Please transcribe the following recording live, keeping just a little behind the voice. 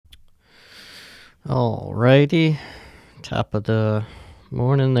Alrighty, top of the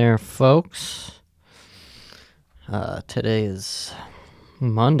morning there, folks. Today is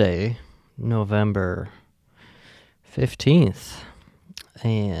Monday, November 15th,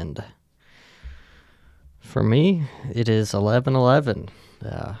 and for me, it is 11/11.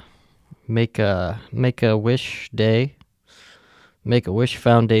 Make a wish day, make a wish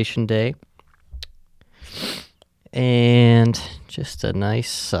foundation day, and just a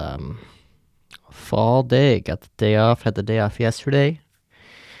nice fall day. Got the day off, had the day off yesterday,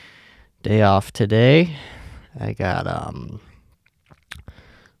 day off today. I got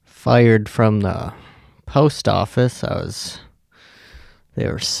fired from the post office. They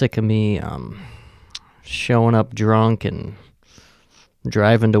were sick of me showing up drunk and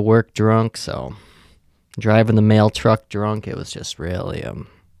driving to work drunk, so driving the mail truck drunk, it was just really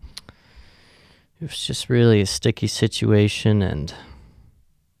a sticky situation, and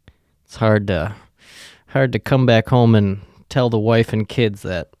it's hard to come back home and tell the wife and kids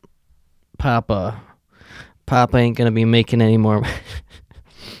that Papa ain't gonna be making any more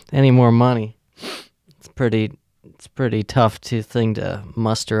money. It's pretty tough thing to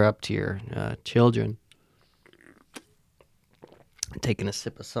muster up to your children. Taking a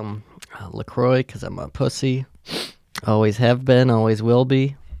sip of some LaCroix because I'm a pussy. Always have been, always will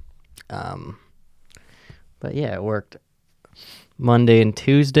be. But yeah, it worked Monday and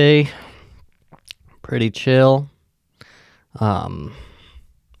Tuesday. Pretty chill.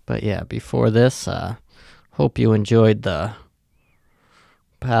 But yeah, before this, hope you enjoyed the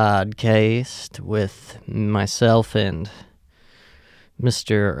podcast with myself and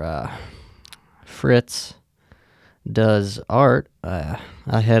Mr. Fritz Does Art. I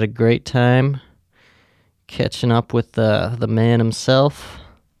had a great time catching up with the man himself,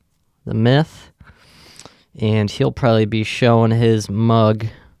 the myth, and he'll probably be showing his mug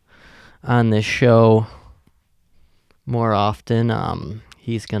on this show more often.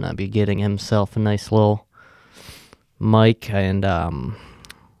 He's gonna be getting himself a nice little mic and a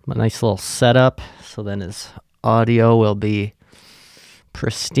nice little setup, so then his audio will be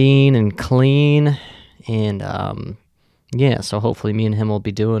pristine and clean. And yeah, so hopefully me and him will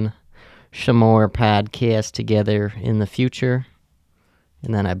be doing some more podcasts together in the future.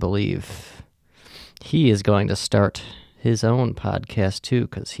 And then I believe he is going to start his own podcast too,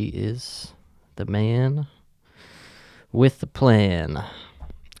 because he is the man with the plan.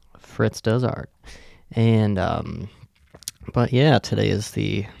 Fritz Does Art. And but yeah, today is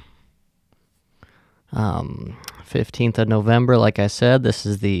the 15th of November. Like I said, this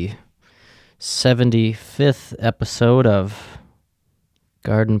is the 75th episode of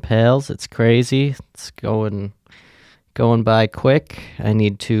Garden Pals. It's crazy. It's going by quick. I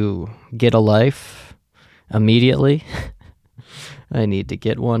need to get a life immediately. I need to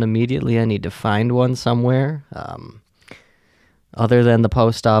get one immediately. I need to find one somewhere. Other than the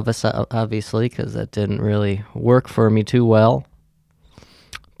post office, obviously, because that didn't really work for me too well.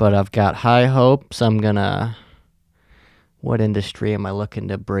 But I've got high hopes. What industry am I looking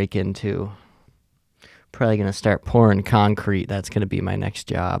to break into? Probably going to start pouring concrete. That's going to be my next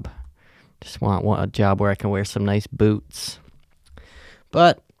job. Just want a job where I can wear some nice boots.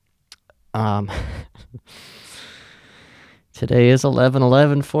 But today is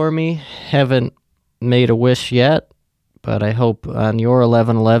 11/11 for me. Haven't made a wish yet, but I hope on your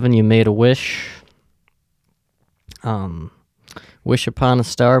 11/11 you made a wish. Wish upon a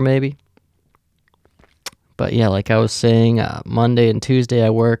star, maybe. But yeah, like I was saying, Monday and Tuesday I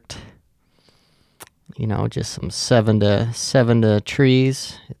worked. Just some 7 to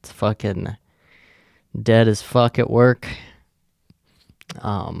trees. It's fucking dead as fuck at work.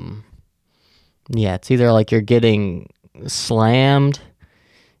 Yeah, it's either like you're getting slammed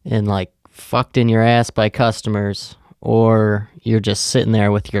and like fucked in your ass by customers, or you're just sitting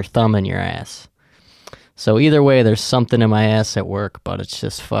there with your thumb in your ass. So either way, there's something in my ass at work, but it's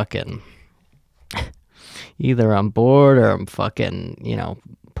just fucking either I'm bored or I'm fucking,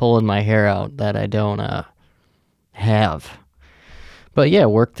 pulling my hair out that I don't have. But yeah,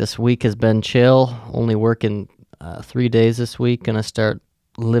 work this week has been chill. Only working 3 days this week. Gonna start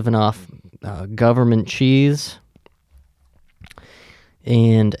living off government cheese.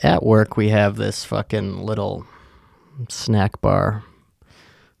 And at work we have this fucking little snack bar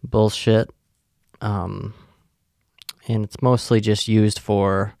bullshit. And it's mostly just used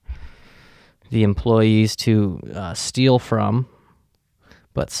for the employees to steal from,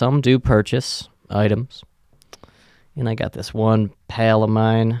 but some do purchase items. And I got this one pal of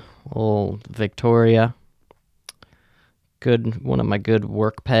mine, old Victoria, one of my good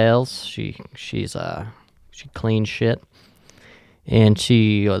work pals. She cleans shit, and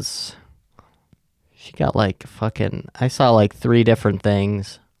she was she got like fucking, I saw like 3 different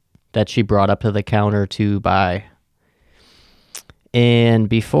things that she brought up to the counter to buy. And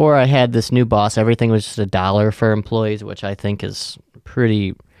before I had this new boss, everything was just $1 for employees, which I think is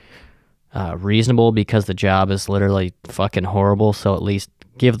pretty reasonable because the job is literally fucking horrible. So at least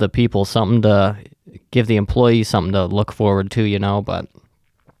give the people something to, give the employees something to look forward to, you know. But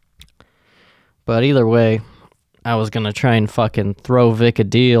either way, I was gonna try and fucking throw Vic a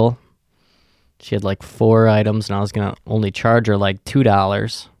deal. She had like 4 items, and I was gonna only charge her like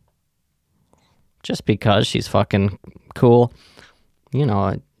 $2, just because she's fucking cool. You know,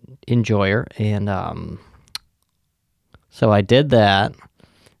 I enjoy her. And so I did that,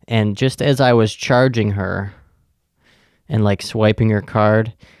 and just as I was charging her and like swiping her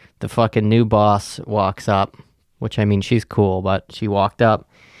card, the fucking new boss walks up, which, I mean, she's cool, but she walked up,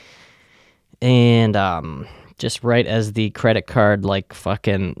 and just right as the credit card like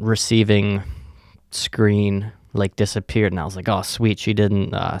fucking receiving screen like disappeared, and I was like, oh sweet, she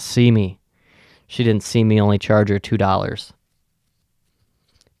didn't see me. She didn't see me only charge her $2.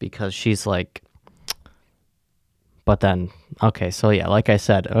 Because she's like, but then, okay, so yeah, like I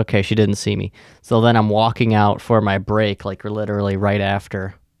said, okay, she didn't see me. So then I'm walking out for my break, like literally right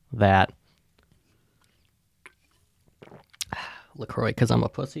after that. LaCroix, because I'm a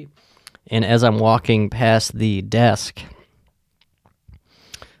pussy. And as I'm walking past the desk,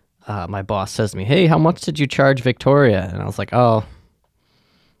 my boss says to me, hey, how much did you charge Victoria? And I was like, oh.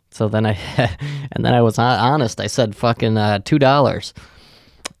 So then and then I was honest. I said fucking $2.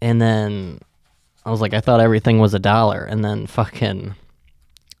 And then I was like, I thought everything was $1. And then fucking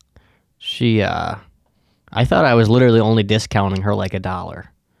she, I thought I was literally only discounting her like $1.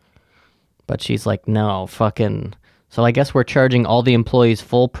 But she's like, no, fucking. So I guess we're charging all the employees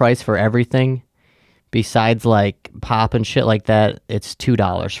full price for everything. Besides like pop and shit like that, it's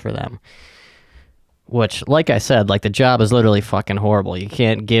 $2 for them. Which, like I said, like the job is literally fucking horrible. You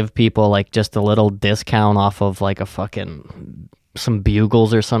can't give people like just a little discount off of like a fucking, some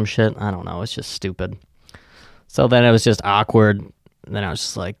bugles or some shit. I don't know. It's just stupid. So then it was just awkward. And then I was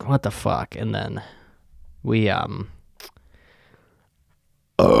just like, what the fuck? And then we go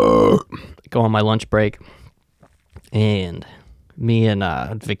on my lunch break. And me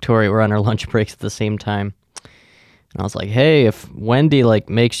and Victoria were on our lunch breaks at the same time. And I was like, hey, if Wendy like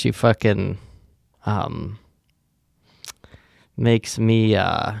makes you fucking makes me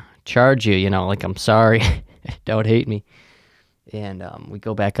charge you, you know, like, I'm sorry. Don't hate me. And we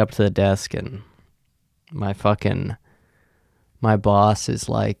go back up to the desk, and my boss is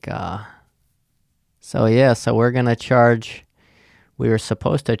like, so yeah, so we're gonna charge, we were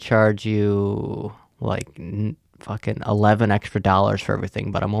supposed to charge you like fucking 11 extra dollars for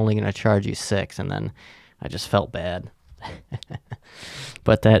everything, but I'm only gonna charge you 6. And then I just felt bad.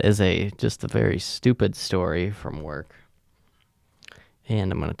 But that is just a very stupid story from work.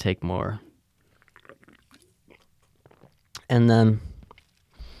 And I'm gonna take more. And then,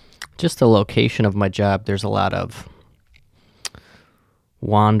 just the location of my job, there's a lot of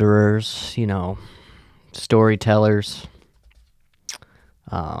wanderers, you know, storytellers.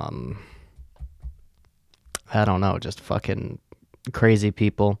 I don't know, just fucking crazy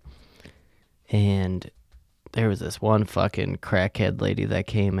people. And there was this one fucking crackhead lady that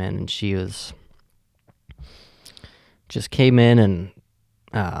came in, and she was just came in and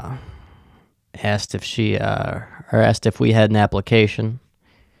asked if we had an application,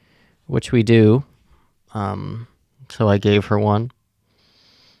 which we do. So I gave her one.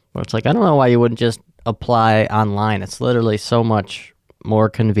 But it's like, I don't know why you wouldn't just apply online. It's literally so much more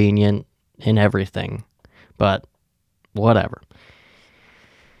convenient in everything. But whatever.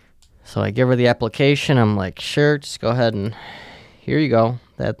 So I give her the application. I'm like, sure, just go ahead and here you go.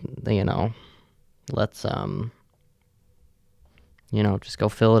 That, you know, let's just go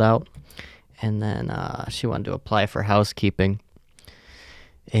fill it out. And then she wanted to apply for housekeeping.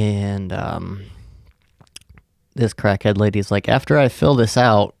 And this crackhead lady's like, after I fill this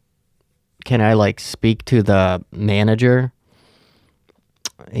out, can I like speak to the manager?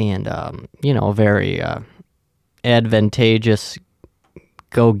 And very advantageous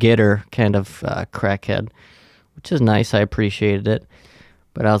go-getter kind of crackhead, which is nice. I appreciated it.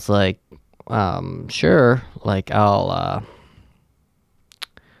 But I was like, sure, like I'll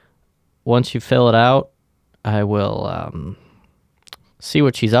once you fill it out, I will see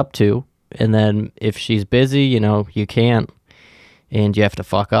what she's up to, and then if she's busy, you can't, and you have to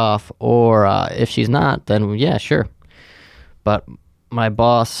fuck off, or if she's not, then yeah, sure. But my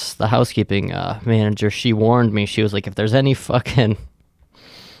boss, the housekeeping manager, she warned me. She was like, if there's any fucking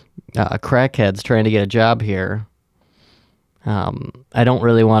crackheads trying to get a job here, I don't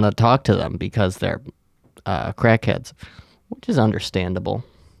really want to talk to them because they're crackheads, which is understandable.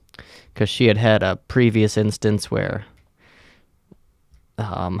 Because she had a previous instance where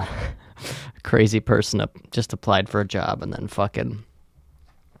a crazy person just applied for a job and then fucking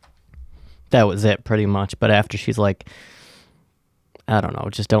that was it pretty much. But after she's like, I don't know,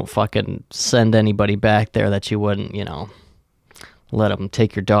 just don't fucking send anybody back there that you wouldn't, let them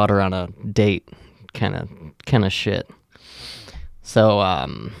take your daughter on a date, kind of shit.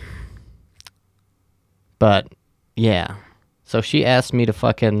 So but yeah, so she asked me to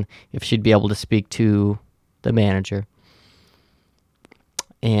fucking if she'd be able to speak to the manager.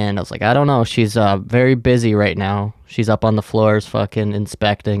 And I was like, I don't know. She's very busy right now. She's up on the floors fucking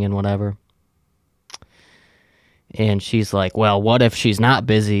inspecting and whatever. And she's like, well, what if she's not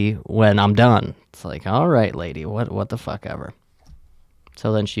busy when I'm done? It's like, all right, lady, what the fuck ever.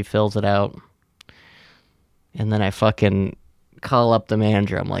 So then she fills it out. And then I fucking call up the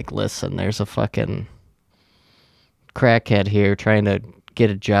manager. I'm like, listen, there's a fucking crackhead here trying to get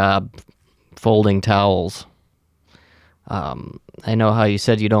a job folding towels. I know how you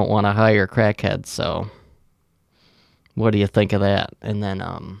said you don't want to hire crackheads, so what do you think of that? And then,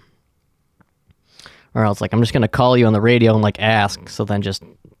 or else like, I'm just going to call you on the radio and like ask. So then just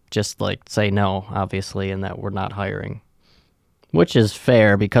like say no, obviously, and that we're not hiring, which is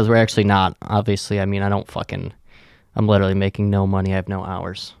fair because we're actually not, obviously. I mean, I'm literally making no money. I have no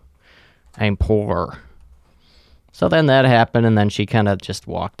hours. I'm poor. So then that happened, and then she kind of just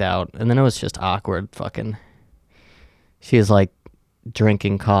walked out, and then it was just awkward fucking. She was like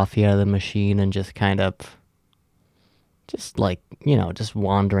drinking coffee out of the machine and just kind of just like, just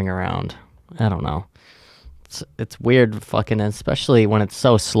wandering around. I don't know. It's weird fucking, especially when it's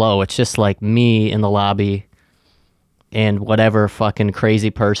so slow. It's just like me in the lobby and whatever fucking crazy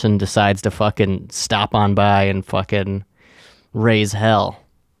person decides to fucking stop on by and fucking raise hell.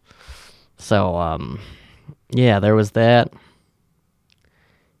 So, yeah, there was that.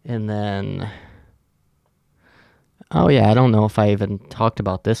 And then, oh yeah, I don't know if I even talked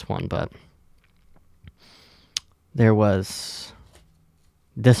about this one, but this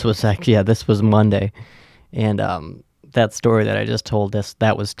was Monday. And that story that I just told,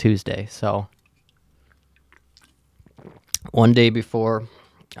 that was Tuesday. So one day before,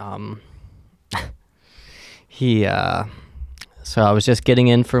 so I was just getting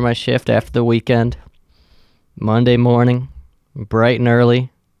in for my shift after the weekend. Monday morning, bright and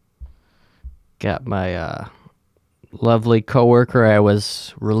early. Got my lovely coworker I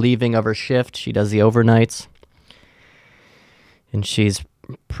was relieving of her shift. She does the overnights. And she's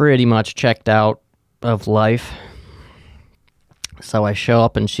pretty much checked out of life. So I show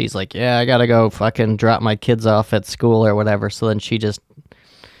up and she's like, yeah, I gotta go fucking drop my kids off at school or whatever. So then she just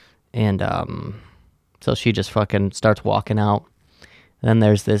fucking starts walking out. Then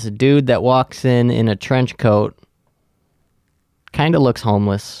there's this dude that walks in a trench coat. Kind of looks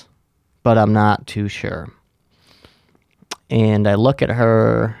homeless, but I'm not too sure. And I look at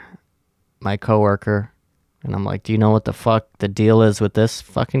her, my coworker, and I'm like, do you know what the fuck the deal is with this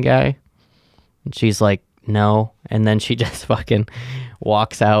fucking guy? And she's like, no. And then she just fucking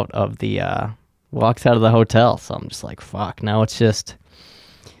walks out of the hotel. So I'm just like, fuck. Now it's just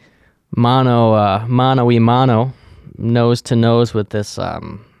mano y mano, nose to nose with this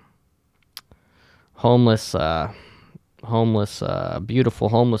beautiful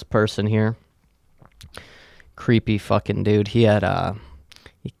homeless person here. Creepy fucking dude. He had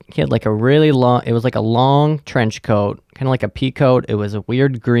like a really long, it was like a long trench coat, kind of like a pea coat. It was a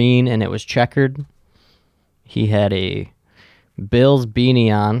weird green and it was checkered. He had a Bills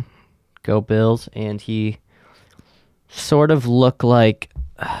beanie on, go Bills, and he sort of looked like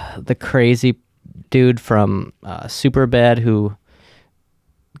the crazy dude from Superbad who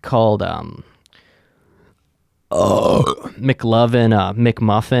called McLovin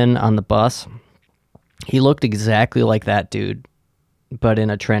McMuffin on the bus. He looked exactly like that dude, but in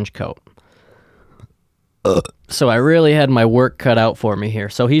a trench coat. So I really had my work cut out for me here.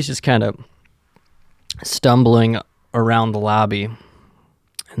 So he's just kind of stumbling around the lobby.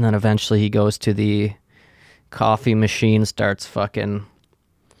 And then eventually he goes to the coffee machine, starts fucking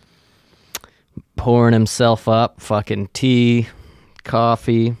pouring himself up, fucking tea,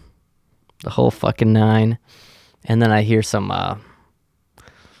 coffee, the whole fucking nine. And then I hear some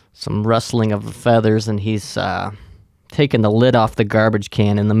rustling of the feathers, and he's taking the lid off the garbage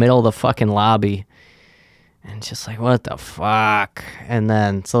can in the middle of the fucking lobby. And just like, what the fuck? And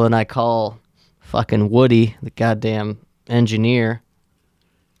then, so then I call fucking Woody, the goddamn engineer.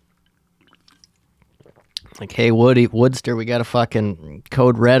 Like, hey, Woodster, we got a fucking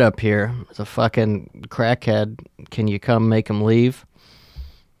code red up here. There's a fucking crackhead. Can you come make him leave?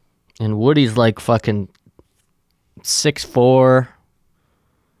 And Woody's like fucking 6'4".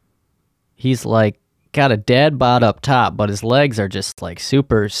 He's like got a dad bod up top, but his legs are just like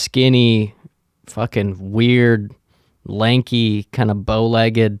super skinny, fucking weird, lanky, kind of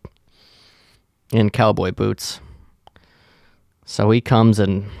bow-legged, in cowboy boots. So he comes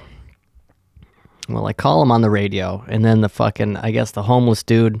and, well, I call him on the radio, and then the fucking, I guess the homeless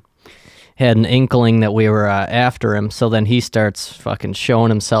dude had an inkling that we were after him, so then he starts fucking showing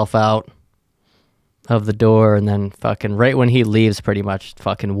himself out of the door, and then fucking right when he leaves, pretty much,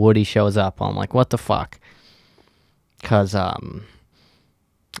 fucking Woody shows up. I'm like, what the fuck? Because, I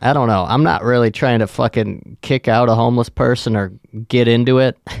don't know. I'm not really trying to fucking kick out a homeless person or get into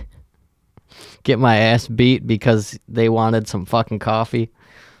it. Get my ass beat because they wanted some fucking coffee.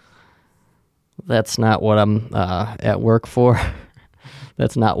 That's not what I'm at work for.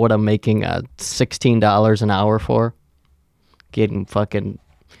 That's not what I'm making $16 an hour for. Getting fucking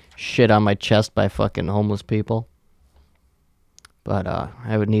shit on my chest by fucking homeless people. But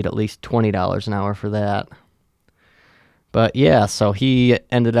I would need at least $20 an hour for that. But yeah, so he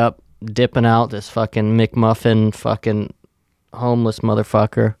ended up dipping out, this fucking McMuffin fucking homeless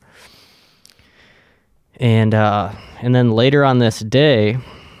motherfucker. And then later on this day,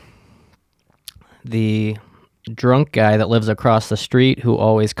 the drunk guy that lives across the street, who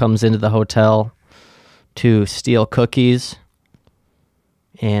always comes into the hotel to steal cookies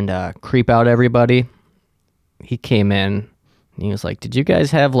and creep out everybody, he came in and he was like, did you guys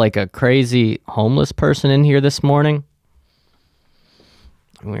have like a crazy homeless person in here this morning?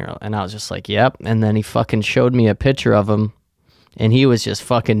 And I was just like, yep. And then he fucking showed me a picture of him, and he was just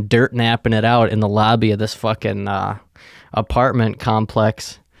fucking dirt napping it out in the lobby of this fucking apartment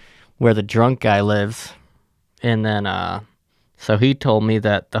complex where the drunk guy lives. And then, so he told me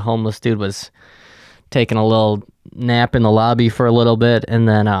that the homeless dude was taking a little nap in the lobby for a little bit, and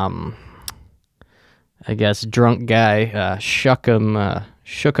then, I guess drunk guy shook him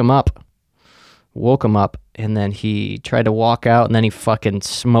up, woke him up, and then he tried to walk out, and then he fucking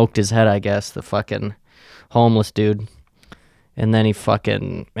smoked his head, I guess, the fucking homeless dude. And then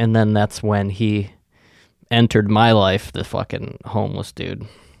and then that's when he entered my life, the fucking homeless dude.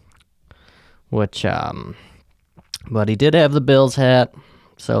 Which, but he did have the Bills hat,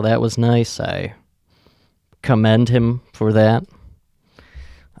 so that was nice. I commend him for that.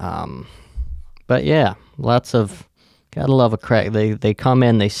 But yeah, gotta love a crack. They come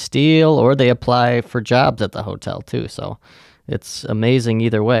in, they steal, or they apply for jobs at the hotel too, so it's amazing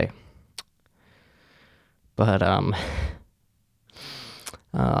either way. But,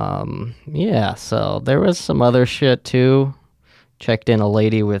 yeah, so there was some other shit too. Checked in a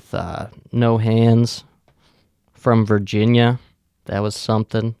lady with no hands from Virginia. That was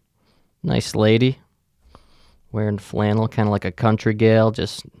something. Nice lady. Wearing flannel, kind of like a country gal,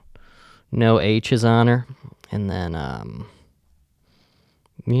 just no H's on her. And then,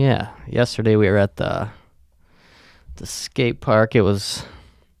 yeah, yesterday we were at the skate park. It was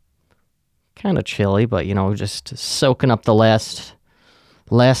kind of chilly, but, just soaking up the last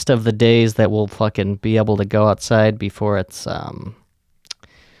of the days that we'll fucking be able to go outside before it's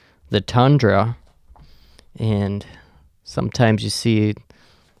the tundra. And sometimes you see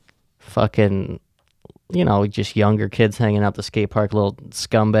fucking, just younger kids hanging out the skate park, little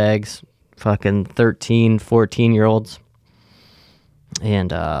scumbags, fucking 13, 14-year-olds.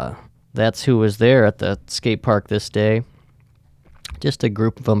 And that's who was there at the skate park this day. Just a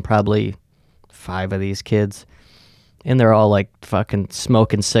group of them, probably 5 of these kids. And they're all like fucking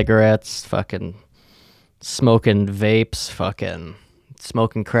smoking cigarettes, fucking smoking vapes, fucking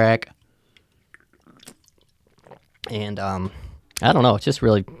smoking crack. And I don't know, it's just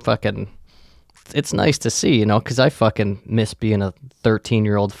really fucking, it's nice to see, because I fucking miss being a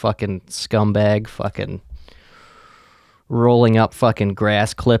 13-year-old fucking scumbag, fucking rolling up fucking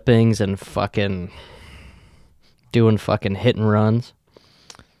grass clippings and fucking doing fucking hit and runs.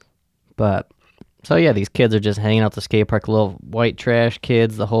 But so yeah, these kids are just hanging out the skate park, little white trash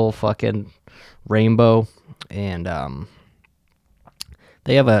kids, the whole fucking rainbow. And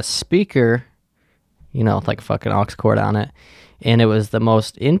they have a speaker, with like a fucking aux cord on it. And it was the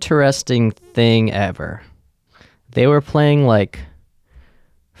most interesting thing ever. They were playing like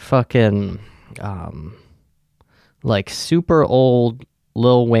fucking like super old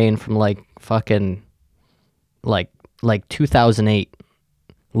Lil Wayne from like fucking like 2008.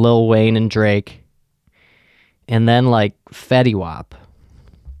 Lil Wayne and Drake. And then, like, Fetty Wap.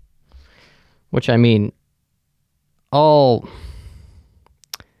 Which, I mean, I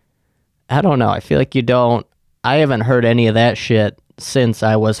don't know. I feel like you don't I haven't heard any of that shit since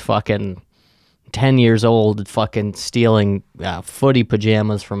I was fucking 10 years old, fucking stealing footy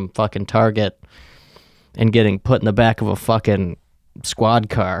pajamas from fucking Target and getting put in the back of a fucking squad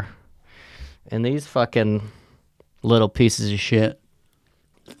car. And these fucking little pieces of shit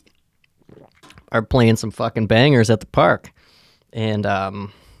are playing some fucking bangers at the park. And I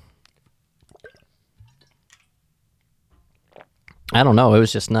don't know, it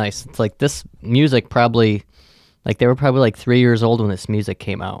was just nice. It's like this music probably, like they were probably like 3 years old when this music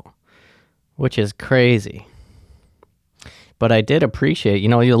came out, which is crazy. But I did appreciate, you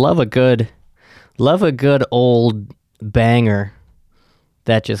love a good old banger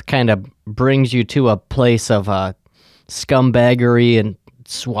that just kind of brings you to a place of scumbaggery and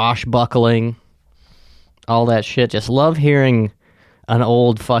swashbuckling, all that shit. Just love hearing an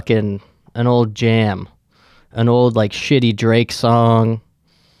old jam, an old like shitty Drake song,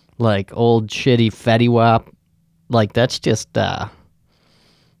 like old shitty Fetty Wap. Like that's just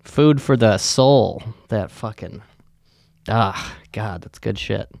food for the soul. That fucking God, that's good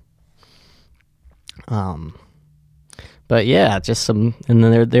shit. But yeah, just some, and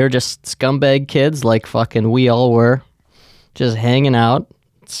then they're just scumbag kids like fucking we all were, just hanging out,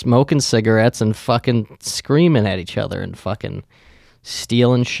 smoking cigarettes and fucking screaming at each other and fucking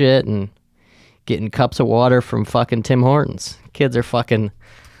stealing shit and getting cups of water from fucking Tim Hortons. Kids are fucking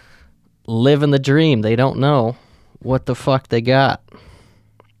living the dream. They don't know what the fuck they got.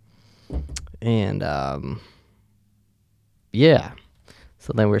 And yeah.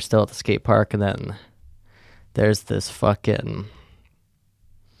 So then we're still at the skate park, and then there's this fucking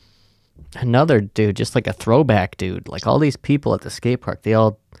another dude, just like a throwback dude. Like all these people at the skate park, they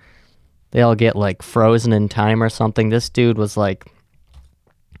all get like frozen in time or something. This dude was like,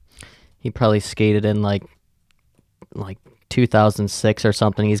 he probably skated in like 2006 or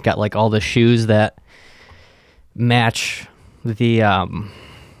something. He's got like all the shoes that match the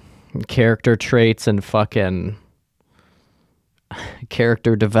character traits and fucking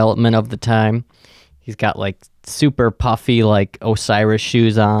character development of the time. He's got like super puffy like Osiris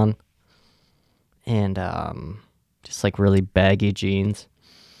shoes on and just like really baggy jeans.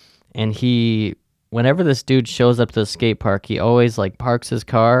 And whenever this dude shows up to the skate park, he always like parks his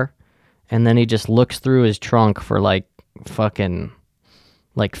car and then he just looks through his trunk for like fucking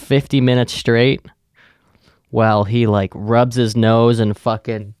like 50 minutes straight while he like rubs his nose and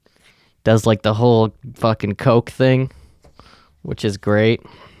fucking does like the whole fucking coke thing, which is great.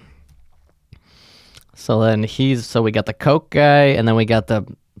 So then so we got the coke guy, and then we got the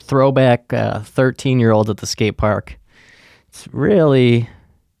throwback 13-year-old at the skate park. It's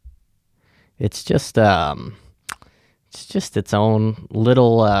just its own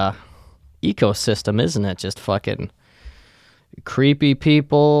little ecosystem, isn't it? Just fucking creepy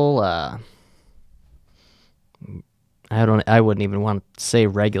people. I wouldn't even want to say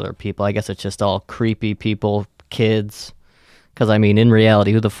regular people. I guess it's just all creepy people, kids. Because, I mean, in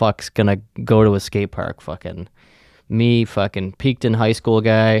reality, who the fuck's gonna go to a skate park? Fucking me, fucking peaked in high school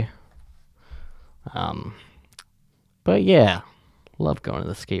guy. But yeah, love going to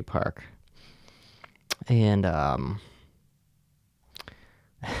the skate park. And,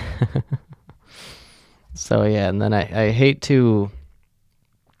 so yeah, and then I hate to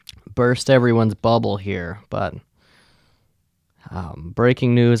burst everyone's bubble here, but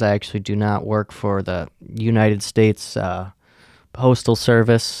breaking news, I actually do not work for the United States Postal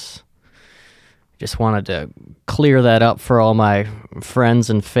Service. Just wanted to clear that up for all my friends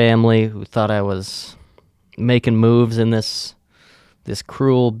and family who thought I was making moves in this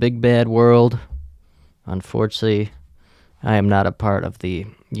cruel big bad world. Unfortunately, I am not a part of the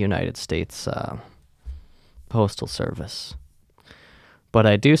United States Postal Service. But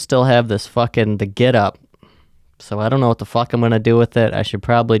I do still have this the get up. So I don't know what the fuck I'm going to do with it. I should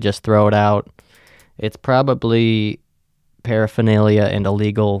probably just throw it out. It's probably paraphernalia and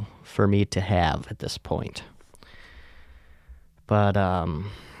illegal for me to have at this point. But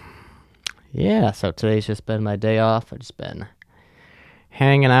yeah, so today's just been my day off. I've just been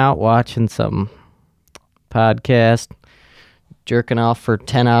hanging out, watching some podcast, jerking off for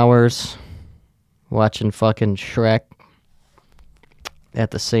 10 hours, watching fucking Shrek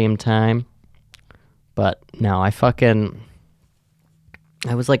at the same time. But no, I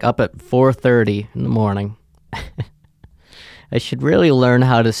was like up at 4:30 in the morning. I should really learn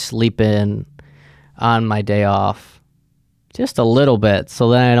how to sleep in on my day off. Just a little bit, so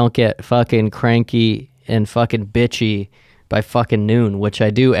then I don't get fucking cranky and fucking bitchy by fucking noon, which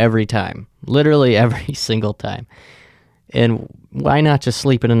I do every time. Literally every single time. And why not just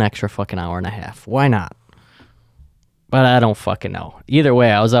sleep in an extra fucking hour and a half? Why not? But I don't fucking know. Either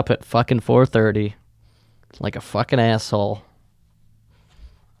way, I was up at fucking 4:30, like a fucking asshole.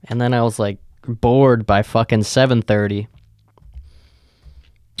 And then I was like bored by fucking 7:30.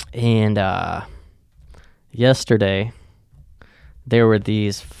 And yesterday there were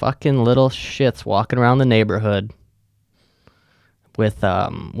these fucking little shits walking around the neighborhood with a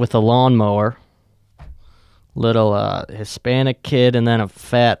lawnmower. Little Hispanic kid and then a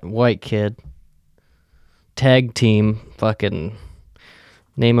fat white kid. Tag team, fucking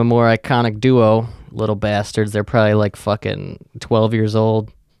name a more iconic duo, little bastards. They're probably like fucking 12 years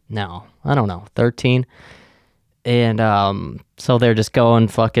old. No, I don't know, 13. And so they're just going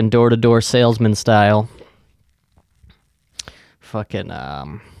fucking door-to-door salesman style. Fucking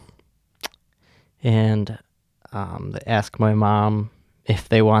and they ask my mom if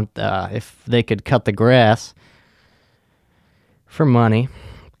they want if they could cut the grass for money,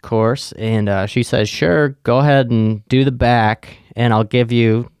 of course. And she says, sure, go ahead and do the back and I'll give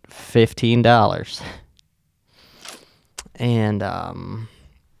you $15. And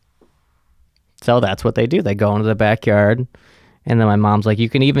so that's what they do. They go into the backyard, and then my mom's like, you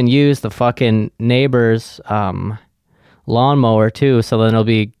can even use the fucking neighbor's lawnmower too, so then it'll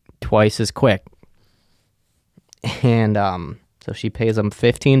be twice as quick. And so she pays them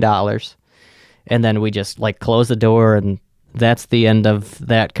 $15, and then we just like close the door, and that's the end of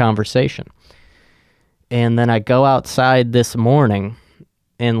that conversation. And then I go outside this morning,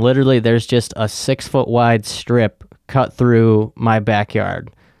 and literally there's just a 6-foot wide strip cut through my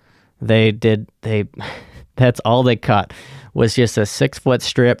backyard. That's all they cut, was just a 6-foot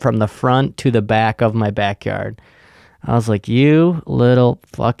strip from the front to the back of my backyard. I was like, you little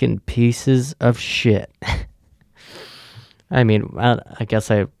fucking pieces of shit. I mean, I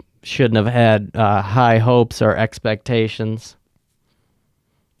guess I shouldn't have had high hopes or expectations.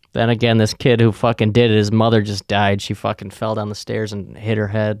 Then again, this kid who fucking did it, his mother just died. She fucking fell down the stairs and hit her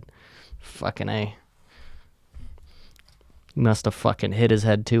head. Fucking A. He must have fucking hit his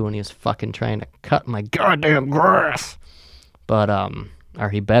head too when he was fucking trying to cut my goddamn grass. But, or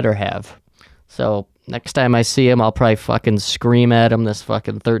he better have. So, next time I see him, I'll probably fucking scream at him, this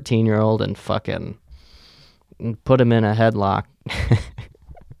fucking 13-year-old, and fucking put him in a headlock.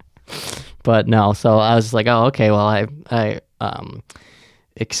 But no, so I was like, oh, okay, well, I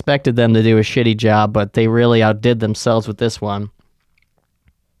expected them to do a shitty job, but they really outdid themselves with this one.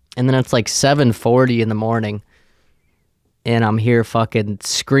 And then it's like 7:40 in the morning, and I'm here fucking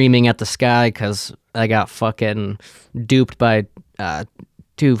screaming at the sky because I got fucking duped by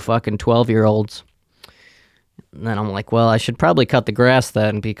 2 fucking 12-year-olds. And then I'm like, well, I should probably cut the grass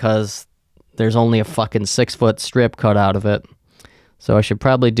then, because there's only a fucking 6-foot strip cut out of it. So I should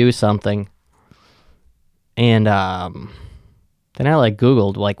probably do something. And then I like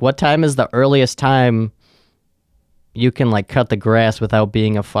Googled, like, what time is the earliest time you can like cut the grass without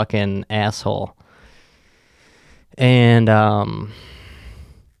being a fucking asshole? And I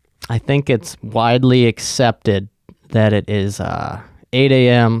think it's widely accepted that it is 8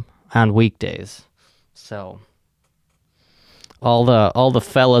 a.m. on weekdays. So all the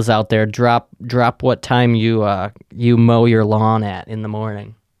fellas out there, drop what time you mow your lawn at in the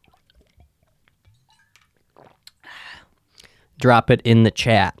morning. Drop it in the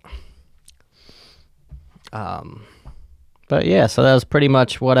chat. But yeah, so that was pretty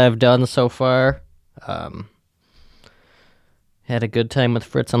much what I've done so far. Had a good time with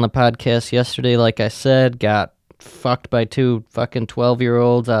Fritz on the podcast yesterday, like I said. Got fucked by 2 fucking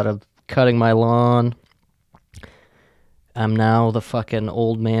 12-year-olds out of cutting my lawn. I'm now the fucking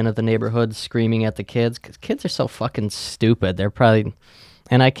old man of the neighborhood screaming at the kids, because kids are so fucking stupid. They're probably,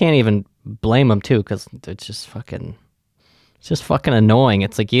 and I can't even blame them too, because it's just fucking annoying.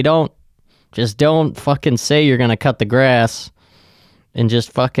 It's like, you don't fucking say you're gonna cut the grass and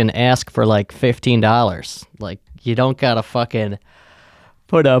just fucking ask for like $15. Like, you don't gotta fucking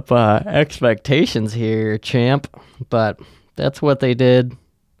put up expectations here, champ. But that's what they did.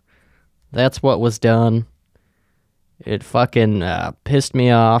 That's what was done. It fucking pissed me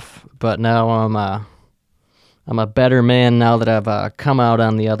off, but now I'm a better man now that I've come out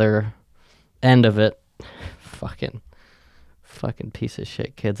on the other end of it. Fucking piece of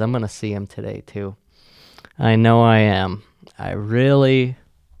shit kids. I'm gonna see him today too. I know I am. I really.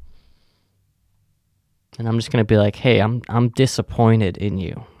 And I'm just gonna be like, hey, I'm disappointed in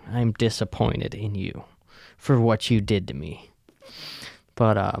you. I'm disappointed in you for what you did to me.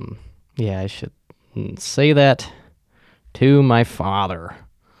 But yeah, I should say that to my father.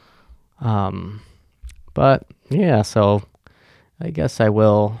 But yeah, so I guess I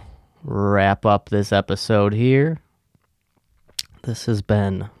will wrap up this episode here. This has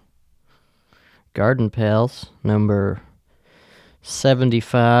been Garden Pals number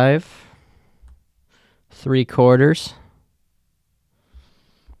 75. 3 quarters,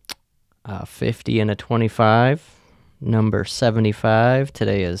 50 and a 25, number 75.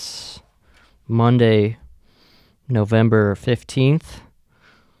 Today is Monday, November 15th.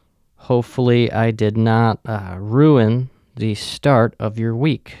 Hopefully I did not ruin the start of your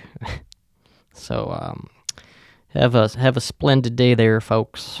week. So have a splendid day there,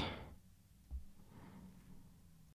 folks.